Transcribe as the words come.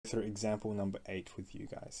through example number 8 with you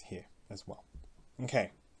guys here as well.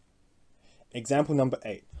 Okay, example number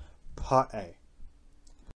 8, part A.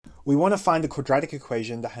 We want to find the quadratic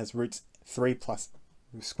equation that has roots 3 plus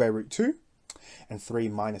square root 2 and 3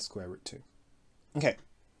 minus square root 2. Okay,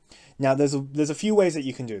 now there's a few ways that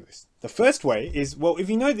you can do this. The first way is, well, if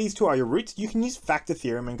you know these two are your roots, you can use factor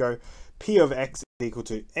theorem and go p of x is equal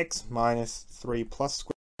to x minus 3 plus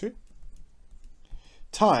square root 2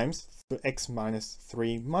 times x minus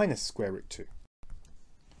 3 minus square root 2.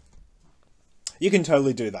 You can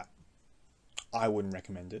totally do that. I wouldn't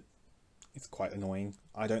recommend it. It's quite annoying.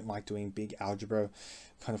 I don't like doing big algebra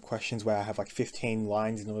kind of questions where I have like 15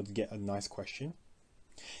 lines in order to get a nice question.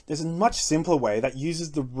 There's a much simpler way that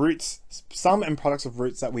uses the roots, sum and products of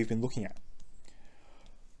roots that we've been looking at.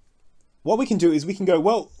 What we can do is we can go,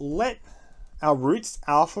 well, let our roots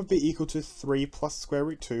alpha be equal to 3 plus square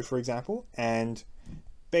root 2, for example, and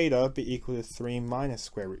beta be equal to 3 minus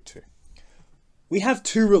square root 2. We have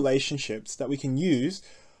two relationships that we can use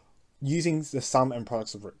using the sum and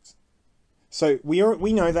products of roots. So we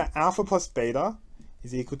know that alpha plus beta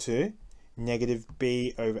is equal to negative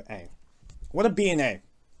b over a. What are b and a?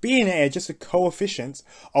 B and a are just the coefficients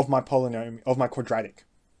of my polynomial, of my quadratic.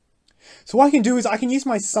 So what I can do is I can use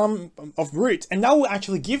my sum of roots, and that will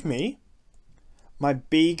actually give me my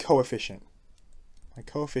b coefficient, my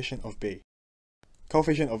coefficient of b,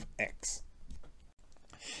 coefficient of x.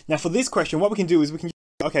 Now for this question, what we can do is we can,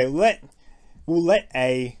 okay, we'll let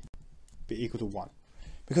a be equal to 1.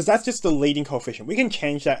 Because that's just the leading coefficient. We can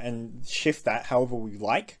change that and shift that however we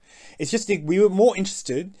like. It's just that we were more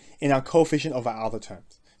interested in our coefficient of our other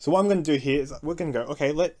terms. So what I'm going to do here is we're going to go,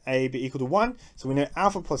 okay, let a be equal to 1. So we know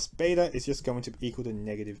alpha plus beta is just going to be equal to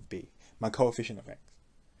negative b, my coefficient of x.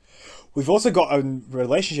 We've also got a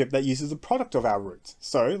relationship that uses the product of our roots.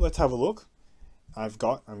 So let's have a look. I'm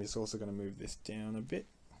just also going to move this down a bit.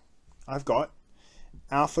 I've got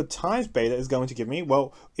alpha times beta is going to give me,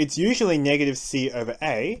 well, it's usually negative c over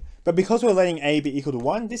a, but because we're letting a be equal to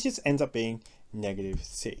 1, this just ends up being negative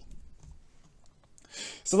c.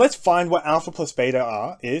 So let's find what alpha plus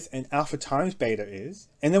beta is and alpha times beta is,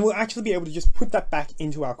 and then we'll actually be able to just put that back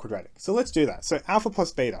into our quadratic. So let's do that. So alpha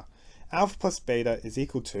plus beta is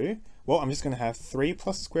equal to, well, I'm just going to have 3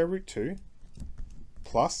 plus square root 2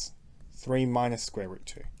 plus 3 minus square root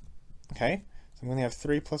 2. Okay? I'm going to have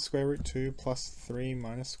 3 plus square root 2 plus 3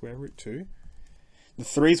 minus square root 2. The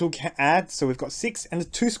 3's will add, so we've got 6, and the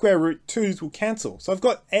 2 square root 2's will cancel. So I've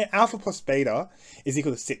got alpha plus beta is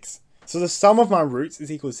equal to 6. So the sum of my roots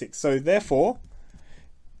is equal to 6. So therefore,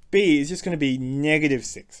 b is just going to be negative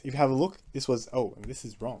 6. If you have a look, this was, oh, and this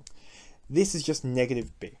is wrong. This is just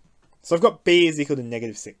negative b. So I've got b is equal to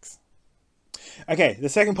negative 6. Okay, the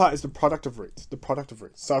second part is the product of roots,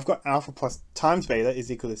 So I've got alpha plus times beta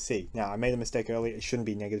is equal to c. Now, I made a mistake earlier. It shouldn't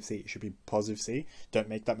be negative c. It should be positive c. Don't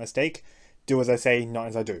make that mistake. Do as I say, not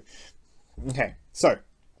as I do. Okay, so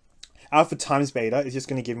alpha times beta is just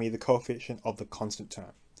going to give me the coefficient of the constant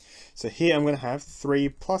term. So here I'm going to have 3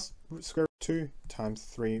 plus square root 2 times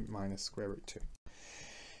 3 minus square root 2.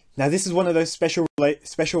 Now, this is one of those special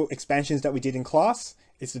expansions that we did in class.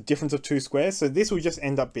 It's the difference of 2 squares. So this will just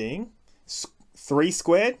end up being 3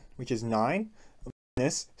 squared, which is 9,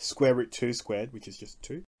 minus square root 2 squared, which is just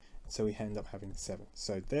 2. So we end up having 7.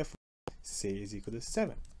 So therefore, c is equal to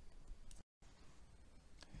 7.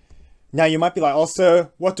 Now you might be like, oh,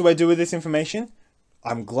 sir, what do I do with this information?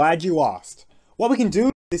 I'm glad you asked. What we can do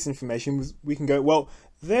with this information is we can go, well,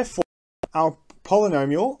 therefore, our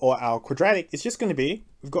polynomial or our quadratic is just going to be,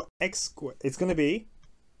 we've got x squared. It's going to be,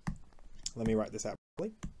 let me write this out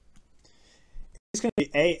properly. It's going to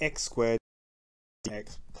be ax squared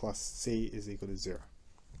x plus c is equal to 0.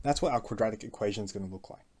 That's what our quadratic equation is going to look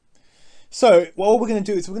like. So what we're going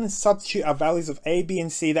to do is we're going to substitute our values of a, b,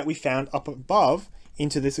 and c that we found up above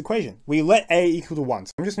into this equation. We let a equal to 1.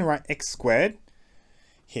 So I'm just going to write x squared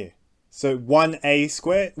here. So 1x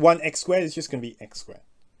squared is just going to be x squared.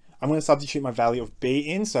 I'm going to substitute my value of b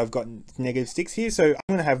in. So I've got negative 6 here. So I'm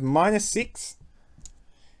going to have minus 6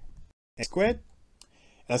 x squared.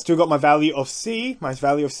 And I've still got my value of c. My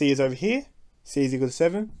value of c is over here. C is equal to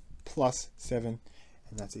 7 plus 7,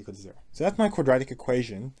 and that's equal to 0. So that's my quadratic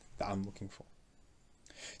equation that I'm looking for.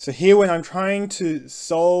 So here when I'm trying to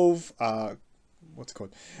solve, when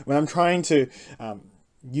I'm trying to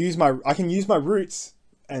I can use my roots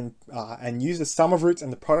and use the sum of roots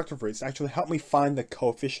and the product of roots to actually help me find the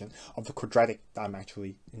coefficient of the quadratic that I'm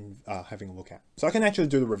actually having a look at. So I can actually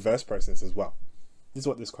do the reverse process as well. This is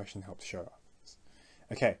what this question helps show us.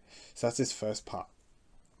 Okay, so that's this first part.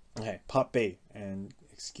 Okay, part B, and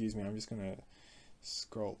excuse me, I'm just going to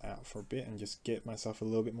scroll out for a bit and just get myself a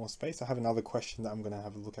little bit more space. I have another question that I'm going to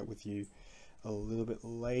have a look at with you a little bit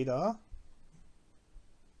later.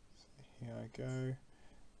 So here I go.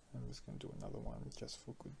 I'm just going to do another one just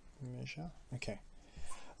for good measure. Okay,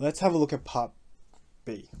 let's have a look at part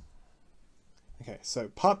B. Okay, so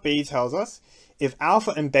part B tells us if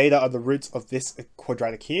alpha and beta are the roots of this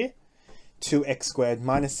quadratic here, 2x squared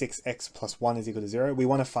minus 6x plus 1 is equal to 0. We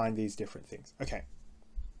want to find these different things. Okay,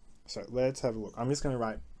 so let's have a look. I'm just going to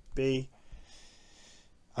write B.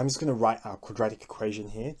 I'm just going to write our quadratic equation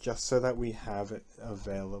here just so that we have it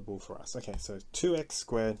available for us. Okay, so 2x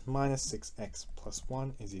squared minus 6x plus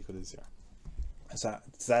 1 is equal to 0. So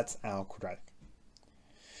that's our quadratic.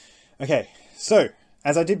 Okay, so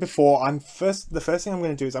as I did before, the first thing I'm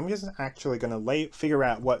going to do is I'm just actually going to figure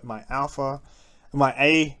out what my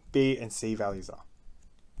A, B, and C values are.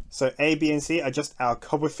 So A, B, and C are just our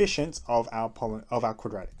coefficients of our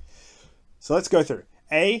quadratic. So let's go through.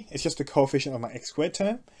 A is just a coefficient of my x squared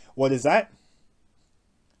term. What is that?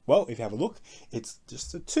 Well, if you have a look, it's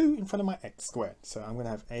just a 2 in front of my x squared. So I'm going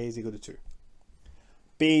to have A is equal to 2.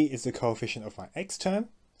 B is the coefficient of my x term.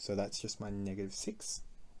 So that's just my negative 6.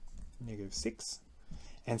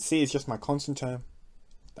 And C is just my constant term,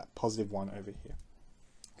 that positive 1 over here.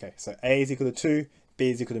 Okay, so A is equal to 2, B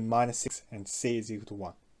is equal to minus 6, and C is equal to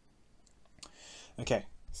 1. Okay,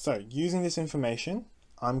 so using this information,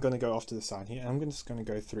 I'm going to go off to the side here, and I'm just going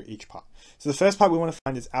to go through each part. So the first part we want to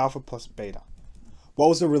find is alpha plus beta. What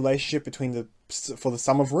was the relationship between for the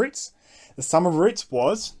sum of roots? The sum of roots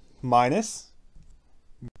was minus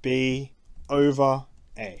B over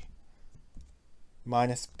A.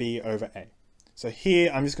 Minus B over A. So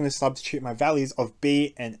here I'm just going to substitute my values of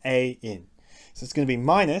B and A in. So it's going to be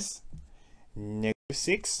minus negative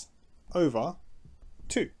 6 over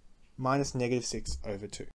 2. Minus negative 6 over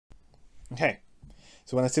 2. Okay.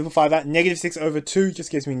 So when I simplify that, negative 6 over 2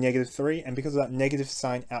 just gives me negative 3. And because of that negative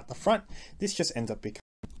sign out the front, this just ends up becoming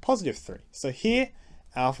positive 3. So here,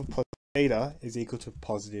 alpha plus beta is equal to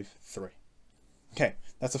positive 3. Okay,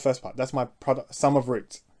 that's the first part. That's my sum of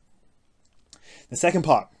roots. The second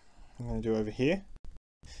part, I'm going to do over here.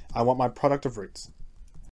 I want my product of roots.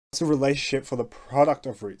 What's the relationship for the product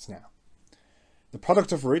of roots now? The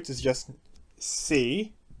product of roots is just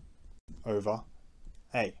C over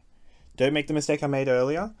A. Don't make the mistake I made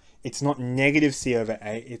earlier. It's not negative C over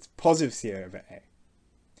A, it's positive C over A.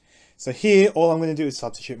 So here, all I'm going to do is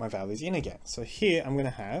substitute my values in again. So here, I'm going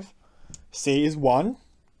to have C is 1.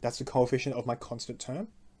 That's the coefficient of my constant term.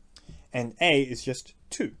 And A is just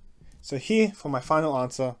 2. So here, for my final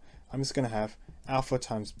answer, I'm just going to have alpha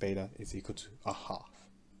times beta is equal to a half.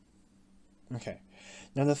 Okay,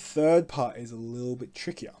 now the third part is a little bit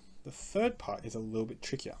trickier. I'm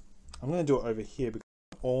going to do it over here because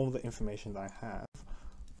all the information that I have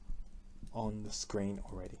on the screen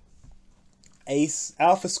already.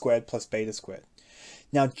 Alpha squared plus beta squared.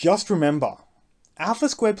 Now just remember, alpha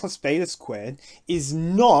squared plus beta squared is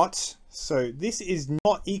not, so this is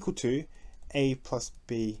not equal to A plus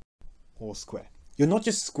B all squared. You're not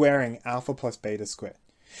just squaring alpha plus beta squared.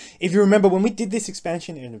 If you remember, when we did this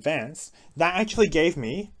expansion in advance, that actually gave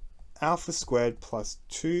me alpha squared plus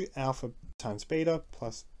 2 alpha times beta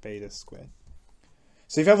plus beta squared.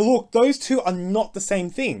 So if you have a look, those two are not the same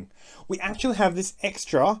thing. We actually have this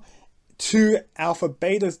extra 2 alpha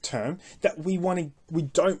beta term that we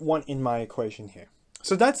don't want in my equation here.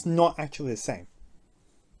 So that's not actually the same.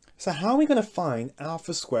 So how are we going to find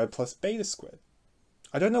alpha squared plus beta squared?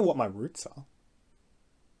 I don't know what my roots are.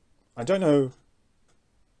 I don't know.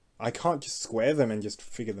 I can't just square them and just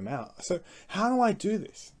figure them out. So how do I do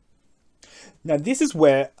this? Now this is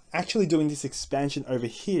where actually doing this expansion over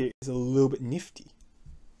here is a little bit nifty.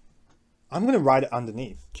 I'm going to write it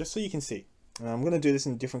underneath just so you can see. And I'm going to do this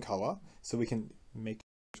in a different color so we can make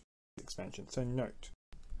expansion. So note,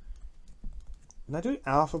 when I do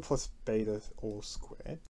alpha plus beta all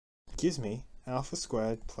squared, it gives me alpha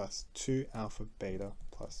squared plus 2 alpha beta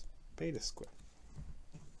plus beta squared.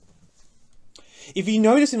 If you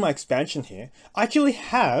notice in my expansion here, I actually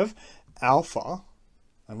have alpha.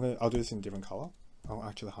 I'll do this in a different color. I'll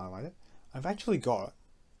actually highlight it. I've actually got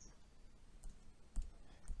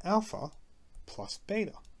alpha plus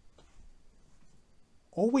beta.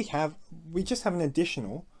 We just have an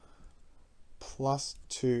additional plus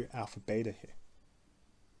 2 alpha beta here.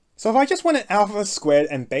 So if I just wanted alpha squared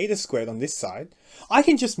and beta squared on this side, I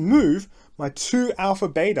can just move my 2 alpha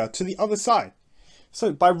beta to the other side.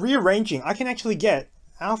 So by rearranging, I can actually get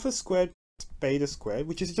alpha squared plus beta squared,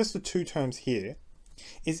 which is just the 2 terms here,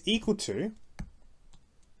 is equal to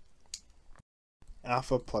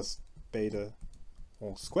alpha plus beta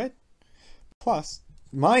all squared plus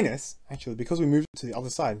minus, actually, because we moved it to the other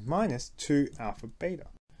side, minus 2 alpha beta.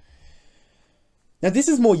 Now this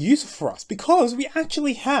is more useful for us because we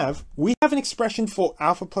actually have an expression for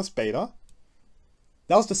alpha plus beta.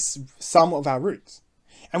 That was the sum of our roots.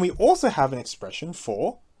 And we also have an expression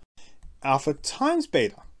for alpha times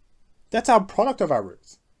beta. That's our product of our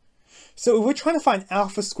roots. So if we're trying to find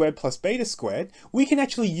alpha squared plus beta squared, we can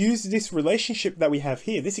actually use this relationship that we have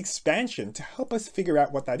here, this expansion, to help us figure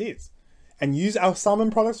out what that is. And use our sum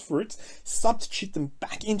and products of roots, substitute them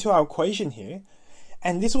back into our equation here,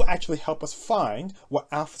 and this will actually help us find what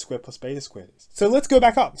alpha squared plus beta squared is. So let's go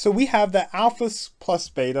back up. So we have that alpha plus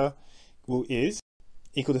beta is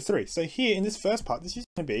equal to 3. So here in this first part, this is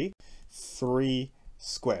going to be 3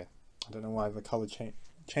 squared. I don't know why the color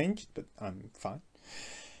changed, but I'm fine.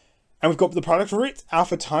 And we've got the product of roots.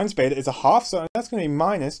 Alpha times beta is a half, so that's going to be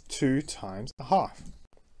minus 2 times a half.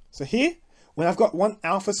 So here, when I've got 1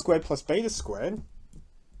 alpha squared plus beta squared,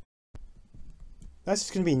 that's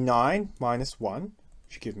just going to be 9 minus 1,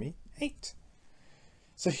 which give me 8.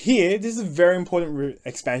 So here, this is a very important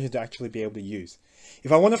expansion to actually be able to use.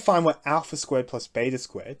 If I want to find what alpha squared plus beta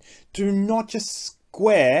squared, do not just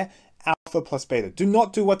square alpha plus beta. Do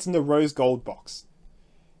not do what's in the rose gold box.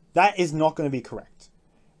 That is not going to be correct.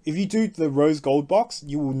 If you do the rose gold box,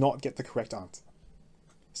 you will not get the correct answer.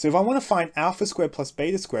 So if I want to find alpha squared plus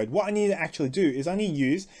beta squared, what I need to actually do is I need to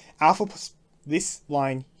use alpha plus this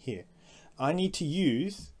line here. I need to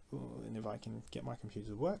use, and if I can get my computer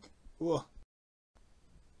to work,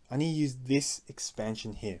 I need to use this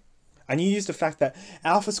expansion here. I need to use the fact that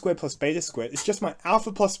alpha squared plus beta squared is just my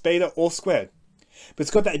alpha plus beta all squared. But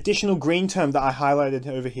it's got that additional green term that I highlighted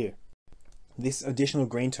over here. This additional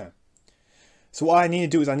green term. So what I need to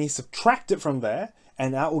do is I need to subtract it from there,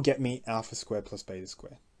 and that will get me alpha squared plus beta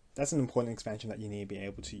squared. That's an important expansion that you need to be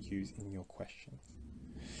able to use in your questions.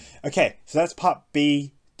 Okay, so that's part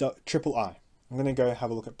B, triple I. I'm going to go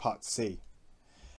have a look at part C.